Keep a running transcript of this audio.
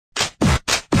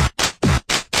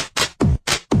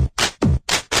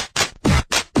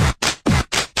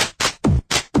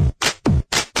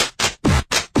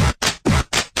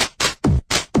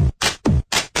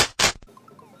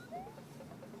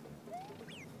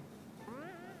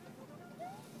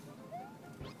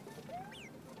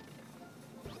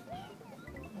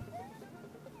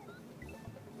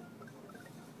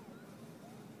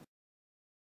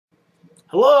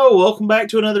Hello, welcome back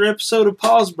to another episode of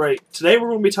Pause Break. Today we're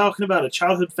going to be talking about a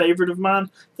childhood favorite of mine,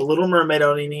 The Little Mermaid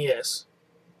on NES.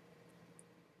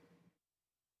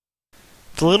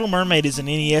 The Little Mermaid is an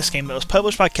NES game that was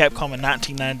published by Capcom in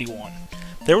 1991.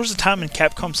 There was a time in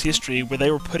Capcom's history where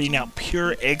they were putting out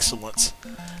pure excellence.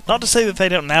 Not to say that they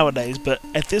don't nowadays, but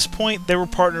at this point they were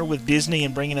partnered with Disney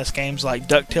in bringing us games like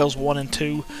DuckTales 1 and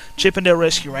 2, Chip 'n Dale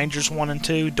Rescue Rangers 1 and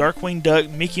 2, Darkwing Duck,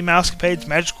 Mickey Mouse Capades,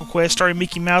 Magical Quest starring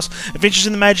Mickey Mouse, Adventures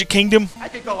in the Magic Kingdom. I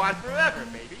could go on forever,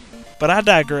 baby. But I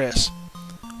digress.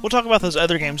 We'll talk about those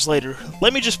other games later.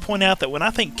 Let me just point out that when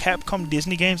I think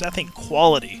Capcom-Disney games, I think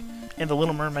quality, and The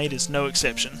Little Mermaid is no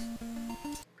exception.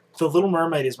 The Little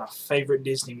Mermaid is my favorite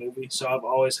Disney movie, so I've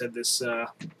always had this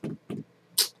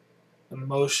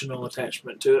emotional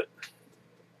attachment to it.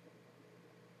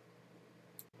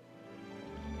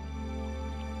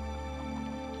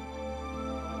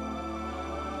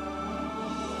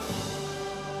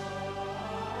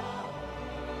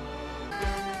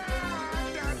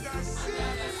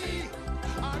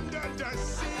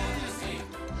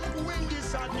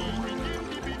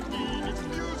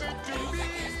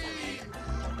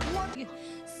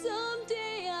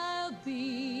 Someday I'll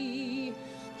be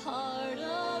part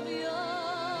of your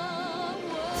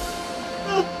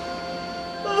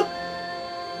world.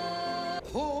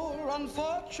 Poor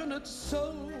unfortunate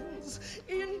souls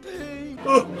in pain.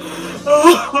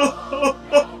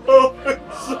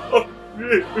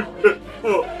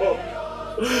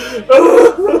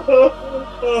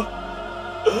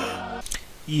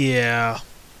 Yeah.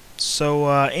 So,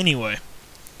 anyway.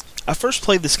 I first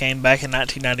played this game back in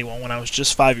 1991 when I was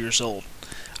just 5 years old.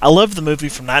 I loved the movie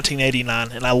from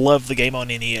 1989, and I loved the game on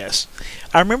NES.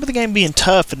 I remember the game being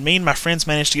tough, and me and my friends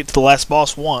managed to get to the last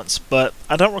boss once, but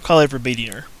I don't recall ever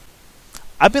beating her.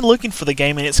 I've been looking for the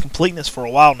game in its completeness for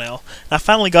a while now, and I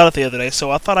finally got it the other day,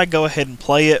 so I thought I'd go ahead and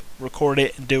play it, record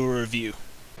it, and do a review.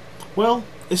 Well,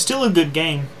 it's still a good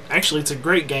game. Actually, it's a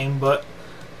great game, but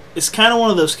it's kind of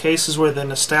one of those cases where the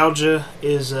nostalgia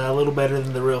is a little better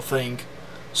than the real thing.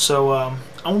 So, I'm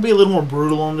going to be a little more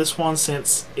brutal on this one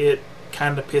since it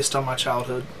kind of pissed on my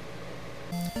childhood.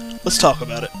 Let's talk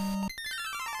about it.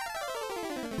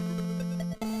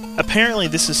 Apparently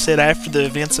this is set after the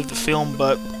events of the film,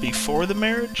 but before the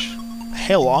marriage?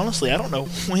 Hell, honestly, I don't know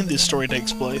when this story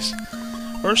takes place.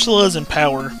 Ursula is in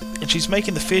power, and she's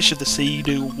making the fish of the sea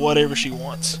do whatever she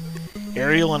wants.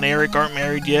 Ariel and Eric aren't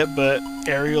married yet, but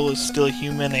Ariel is still a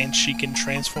human and she can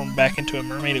transform back into a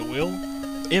mermaid at will.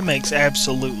 It makes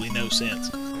absolutely no sense.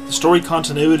 The story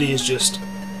continuity is just...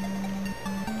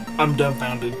 I'm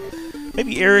dumbfounded.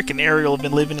 Maybe Eric and Ariel have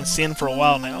been living in sin for a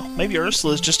while now. Maybe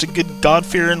Ursula is just a good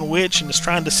God-fearing witch and is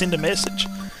trying to send a message.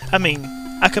 I mean,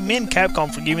 I commend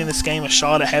Capcom for giving this game a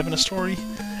shot at having a story,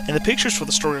 and the pictures for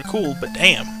the story are cool, but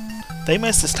damn, they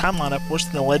messed this timeline up worse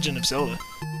than The Legend of Zelda.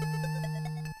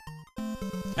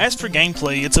 As for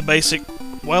gameplay, it's a basic,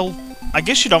 well, I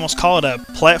guess you'd almost call it a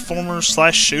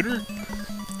platformer/shooter.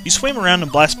 You swim around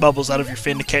and blast bubbles out of your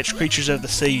fin to catch creatures of the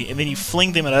sea, and then you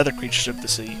fling them at other creatures of the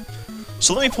sea.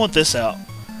 So let me point this out.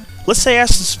 Let's say I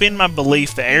suspend my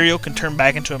belief that Ariel can turn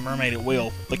back into a mermaid at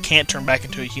will, but can't turn back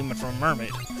into a human from a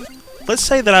mermaid. Let's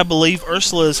say that I believe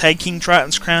Ursula has had King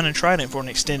Triton's crown and trident for an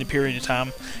extended period of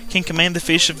time, can command the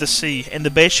fish of the sea, and the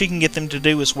best she can get them to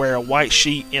do is wear a white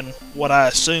sheet in what I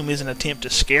assume is an attempt to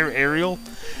scare Ariel.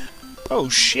 Oh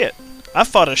shit. I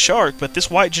fought a shark, but this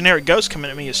white generic ghost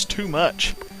coming at me is too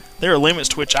much. There are limits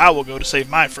to which I will go to save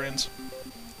my friends.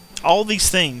 All these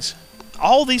things,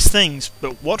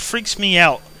 but what freaks me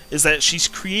out is that she's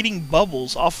creating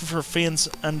bubbles off of her fins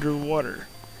underwater.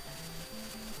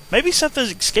 Maybe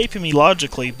something's escaping me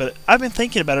logically, but I've been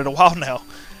thinking about it a while now.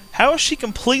 How is she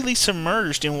completely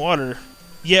submerged in water,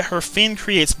 yet her fin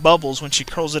creates bubbles when she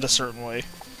curls it a certain way?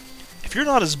 If you're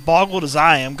not as boggled as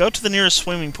I am, go to the nearest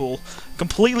swimming pool,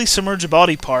 completely submerge a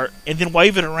body part, and then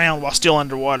wave it around while still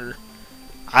underwater.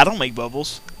 I don't make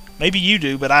bubbles. Maybe you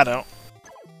do, but I don't.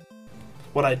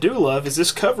 What I do love is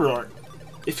this cover art.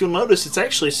 If you'll notice, it's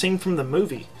actually a scene from the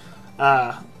movie.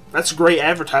 That's great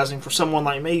advertising for someone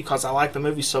like me because I like the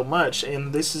movie so much,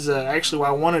 and this is actually why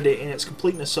I wanted it in its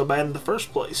completeness so bad in the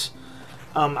first place.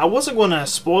 I wasn't going to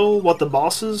spoil what the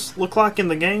bosses look like in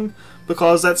the game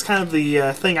because that's kind of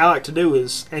the thing I like to do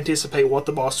is anticipate what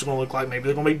the bosses are going to look like. Maybe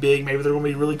they're going to be big, maybe they're going to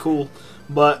be really cool,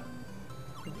 but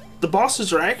the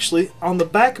bosses are actually on the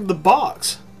back of the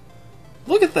box.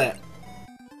 Look at that.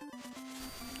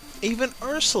 Even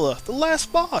Ursula, the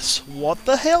last boss. What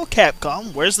the hell,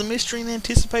 Capcom? Where's the mystery and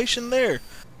anticipation there?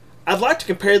 I'd like to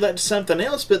compare that to something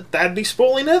else, but that'd be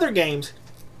spoiling other games.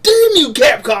 Damn you,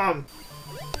 Capcom!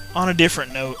 On a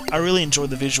different note, I really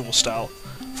enjoyed the visual style.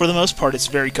 For the most part, it's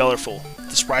very colorful.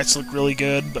 The sprites look really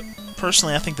good, but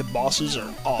personally I think the bosses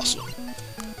are awesome.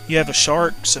 You have a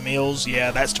shark, some eels, yeah,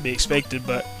 that's to be expected,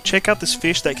 but check out this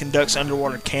fish that conducts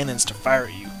underwater cannons to fire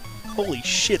at you. Holy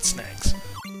shit snacks.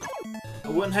 I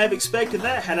wouldn't have expected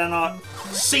that had I not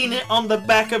seen it on the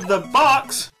back of the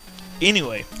box!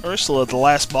 Anyway, Ursula, the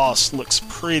last boss, looks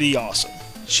pretty awesome.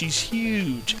 She's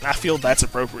huge, and I feel that's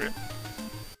appropriate.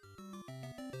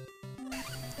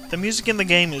 The music in the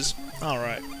game is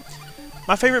alright.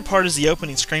 My favorite part is the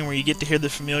opening screen where you get to hear the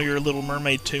familiar Little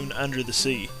Mermaid tune Under the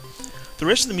Sea. The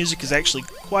rest of the music is actually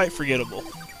quite forgettable.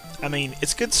 I mean,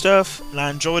 it's good stuff, and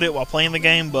I enjoyed it while playing the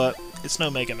game, but it's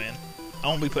no Mega Man. I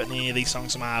won't be putting any of these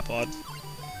songs on my iPod.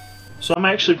 So I'm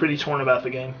actually pretty torn about the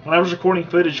game. When I was recording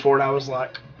footage for it, I was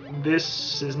like,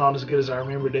 this is not as good as I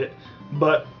remembered it.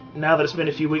 But now that it's been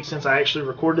a few weeks since I actually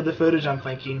recorded the footage, I'm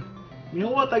thinking, you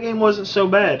know what, that game wasn't so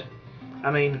bad.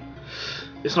 I mean,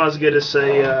 it's not as good as,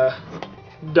 say,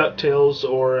 DuckTales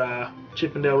or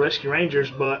Chip 'n Dale Rescue Rangers,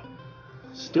 but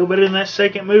still better than that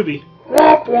second movie.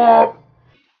 Womp womp!